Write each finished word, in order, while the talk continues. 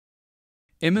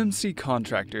MMC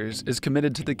Contractors is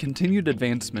committed to the continued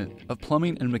advancement of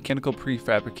plumbing and mechanical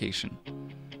prefabrication.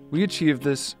 We achieve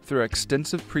this through our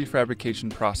extensive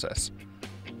prefabrication process.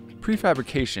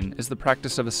 Prefabrication is the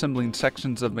practice of assembling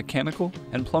sections of mechanical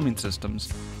and plumbing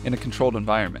systems in a controlled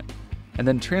environment, and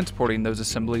then transporting those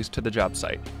assemblies to the job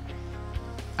site.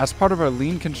 As part of our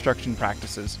lean construction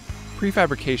practices,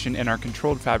 prefabrication in our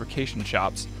controlled fabrication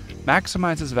shops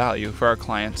maximizes value for our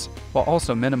clients while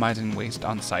also minimizing waste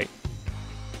on site.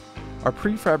 Our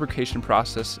prefabrication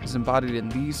process is embodied in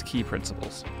these key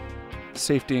principles: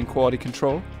 safety and quality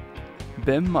control,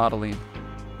 BIM modeling,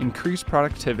 increased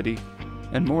productivity,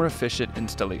 and more efficient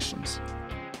installations.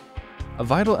 A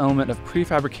vital element of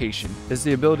prefabrication is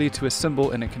the ability to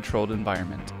assemble in a controlled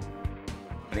environment.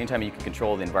 Anytime you can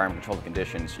control the environment, control the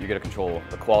conditions, you're going to control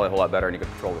the quality a whole lot better, and you're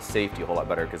going to control the safety a whole lot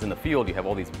better, because in the field you have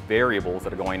all these variables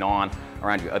that are going on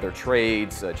around you, other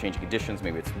trades, changing conditions,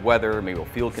 maybe it's weather, maybe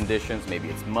it's field conditions, maybe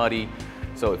it's muddy.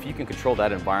 So if you can control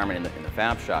that environment in the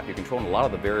fab shop, you're controlling a lot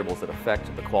of the variables that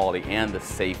affect the quality and the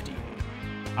safety.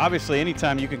 Obviously,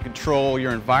 anytime you can control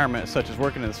your environment, such as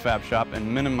working in this fab shop, and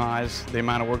minimize the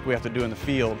amount of work we have to do in the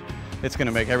field, it's going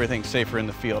to make everything safer in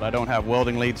the field. I don't have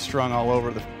welding leads strung all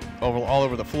over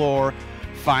the floor,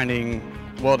 finding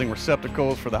welding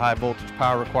receptacles for the high voltage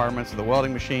power requirements of the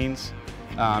welding machines.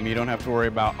 You don't have to worry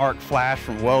about arc flash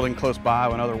from welding close by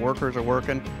when other workers are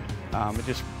working. It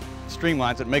just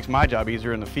streamlines it, makes my job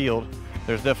easier in the field.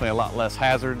 There's definitely a lot less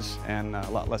hazards and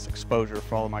a lot less exposure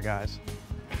for all of my guys.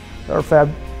 Our fab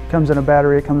comes in a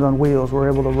battery, it comes on wheels.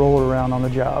 We're able to roll it around on the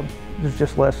job. There's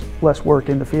just less work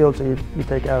in the field, so you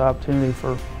take out opportunity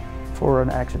for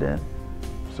an accident.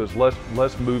 So it's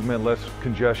less movement, less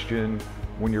congestion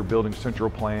when you're building central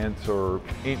plants or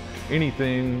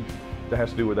anything that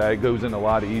has to do with that. It goes in a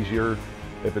lot easier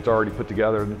if it's already put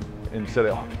together instead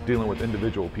of dealing with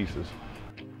individual pieces.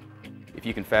 If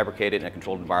you can fabricate it in a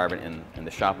controlled environment in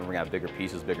the shop and bring out bigger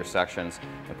pieces, bigger sections,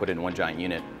 and put it in one giant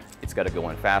unit, it's got to go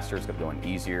in faster, it's got to go in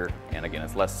easier, and again,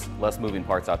 it's less moving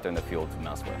parts out there in the field to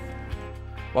mess with.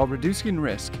 While reducing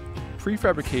risk,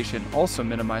 prefabrication also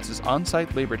minimizes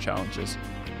on-site labor challenges,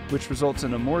 which results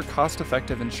in a more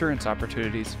cost-effective insurance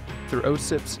opportunities through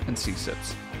OSIPs and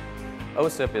CSIPs.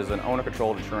 OSIP is an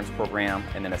owner-controlled insurance program,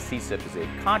 and then a CSIP is a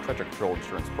contractor-controlled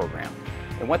insurance program.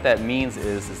 And what that means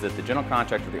is that the general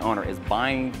contractor, the owner, is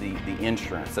buying the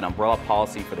insurance, an umbrella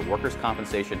policy for the workers'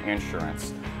 compensation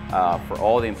insurance for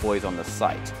all the employees on the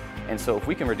site. And so if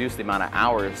we can reduce the amount of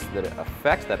hours that it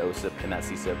affects that OSIP and that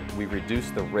CSIP, we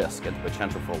reduce the risk and the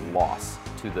potential for loss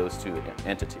to those two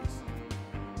entities.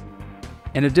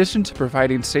 In addition to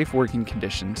providing safe working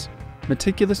conditions,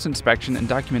 meticulous inspection and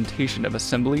documentation of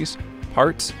assemblies,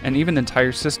 parts, and even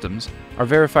entire systems are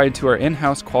verified to our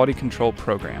in-house quality control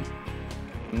program.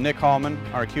 Nick Hallman,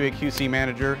 our QA/QC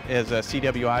manager, is a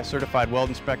CWI certified weld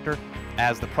inspector.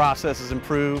 As the processes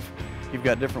improve, you've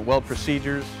got different weld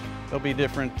procedures. There'll be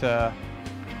different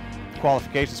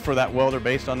qualifications for that welder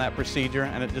based on that procedure,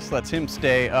 and it just lets him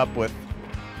stay up with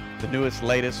the newest,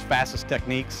 latest, fastest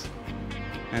techniques,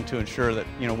 and to ensure that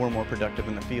we're more productive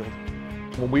in the field.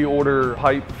 When we order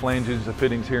pipe, flanges, and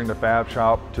fittings here in the fab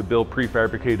shop to build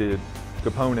prefabricated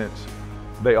components,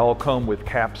 they all come with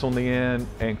caps on the end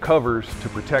and covers to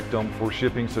protect them for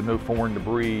shipping so no foreign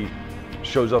debris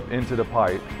shows up into the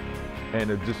pipe.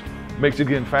 And it just makes it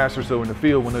getting faster, so in the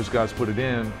field when those guys put it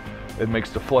in, it makes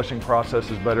the flushing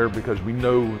processes better because we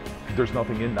know there's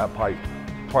nothing in that pipe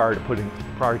prior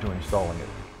to installing it.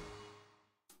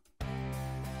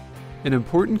 An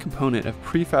important component of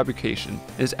prefabrication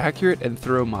is accurate and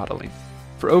thorough modeling.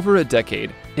 For over a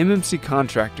decade, MMC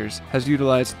Contractors has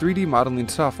utilized 3D modeling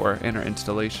software in our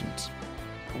installations.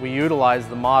 We utilize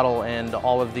the model and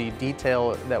all of the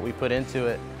detail that we put into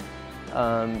it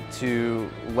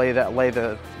to lay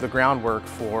the groundwork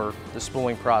for the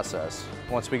spooling process.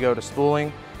 Once we go to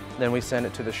spooling, then we send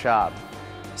it to the shop.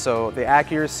 So the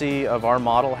accuracy of our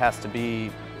model has to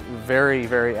be very,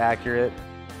 very accurate.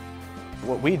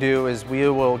 What we do is we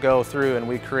will go through and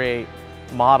we create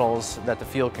models that the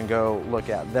field can go look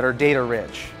at that are data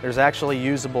rich. There's actually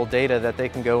usable data that they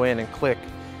can go in and click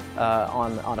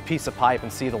on a piece of pipe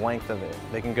and see the length of it.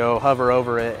 They can go hover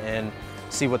over it and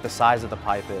see what the size of the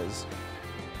pipe is.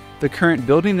 The current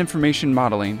Building Information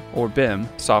Modeling, or BIM,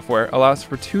 software allows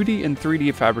for 2D and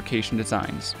 3D fabrication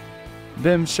designs.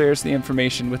 BIM shares the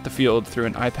information with the field through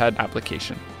an iPad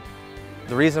application.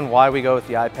 The reason why we go with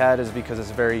the iPad is because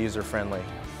it's very user-friendly.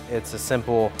 It's a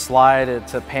simple slide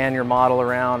to pan your model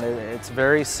around. It's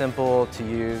very simple to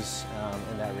use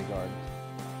in that regard.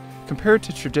 Compared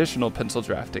to traditional pencil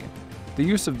drafting, the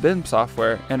use of BIM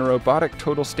software and robotic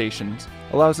total stations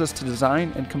allows us to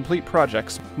design and complete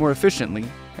projects more efficiently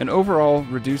and overall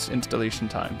reduce installation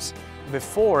times.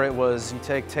 Before it was you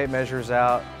take tape measures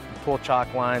out, you pull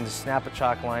chalk lines, snap a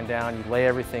chalk line down, you lay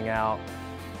everything out.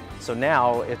 So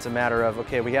now it's a matter of,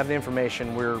 okay, we have the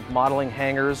information, we're modeling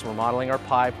hangers, we're modeling our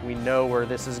pipe, we know where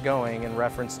this is going in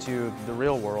reference to the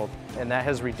real world, and that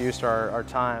has reduced our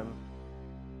time.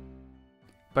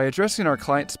 By addressing our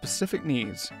client's specific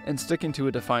needs and sticking to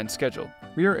a defined schedule,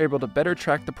 we are able to better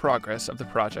track the progress of the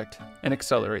project and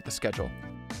accelerate the schedule.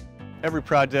 Every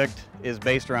project is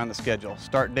based around the schedule,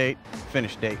 start date,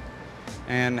 finish date.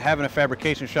 And having a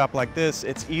fabrication shop like this,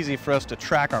 it's easy for us to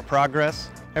track our progress.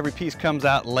 Every piece comes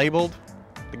out labeled,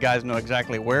 the guys know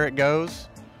exactly where it goes,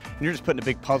 and you're just putting a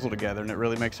big puzzle together, and it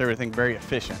really makes everything very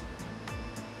efficient.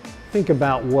 Think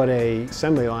about what an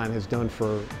assembly line has done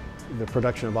for the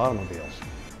production of automobiles,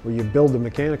 where you build the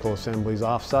mechanical assemblies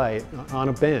off-site on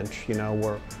a bench, you know,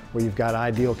 where you've got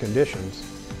ideal conditions,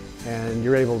 and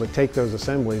you're able to take those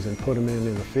assemblies and put them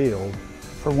in the field.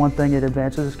 For one thing, it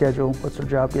advances the schedule, lets the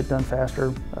job get done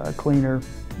faster, cleaner,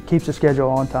 keeps the schedule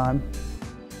on time.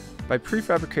 By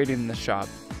prefabricating in the shop,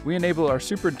 we enable our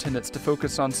superintendents to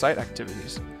focus on site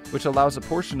activities, which allows a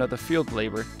portion of the field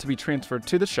labor to be transferred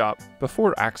to the shop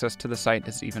before access to the site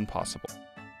is even possible.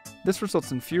 This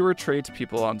results in fewer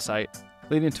tradespeople on site,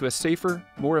 leading to a safer,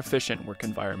 more efficient work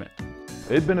environment.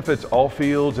 It benefits all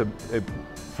fields.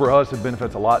 For us, it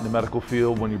benefits a lot in the medical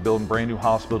field when you're building brand new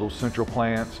hospitals, central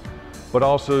plants, but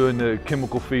also in the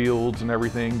chemical fields and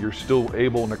everything, you're still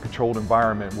able in a controlled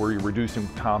environment where you're reducing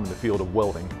time in the field of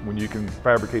welding when you can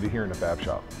fabricate it here in the fab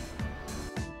shop.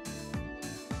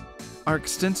 Our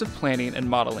extensive planning and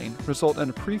modeling result in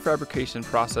a prefabrication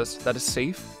process that is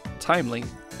safe, timely,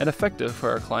 and effective for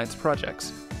our clients'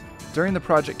 projects. During the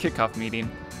project kickoff meeting,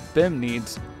 BIM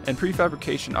needs and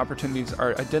prefabrication opportunities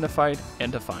are identified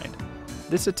and defined.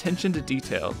 This attention to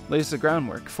detail lays the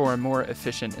groundwork for a more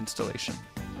efficient installation.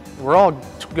 We're all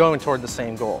going toward the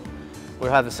same goal. We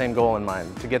have the same goal in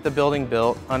mind, to get the building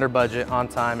built under budget, on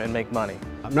time, and make money.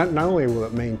 Not only will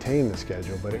it maintain the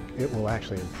schedule, but it will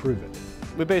actually improve it.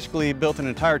 We basically built an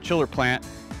entire chiller plant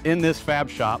in this fab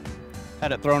shop,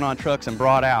 had it thrown on trucks and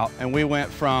brought out, and we went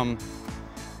from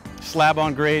slab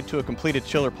on grade to a completed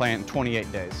chiller plant in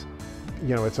 28 days.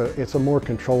 You know, it's a more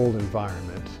controlled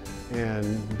environment,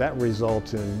 and that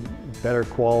results in better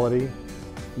quality,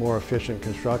 more efficient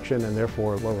construction, and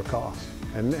therefore lower costs.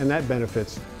 And that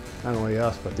benefits not only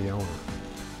us, but the owner.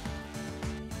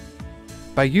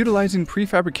 By utilizing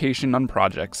prefabrication on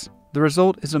projects, the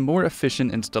result is a more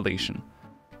efficient installation.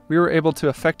 We were able to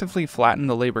effectively flatten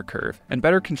the labor curve and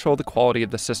better control the quality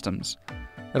of the systems.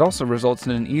 It also results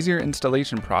in an easier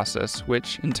installation process,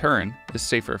 which, in turn, is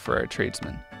safer for our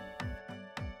tradesmen.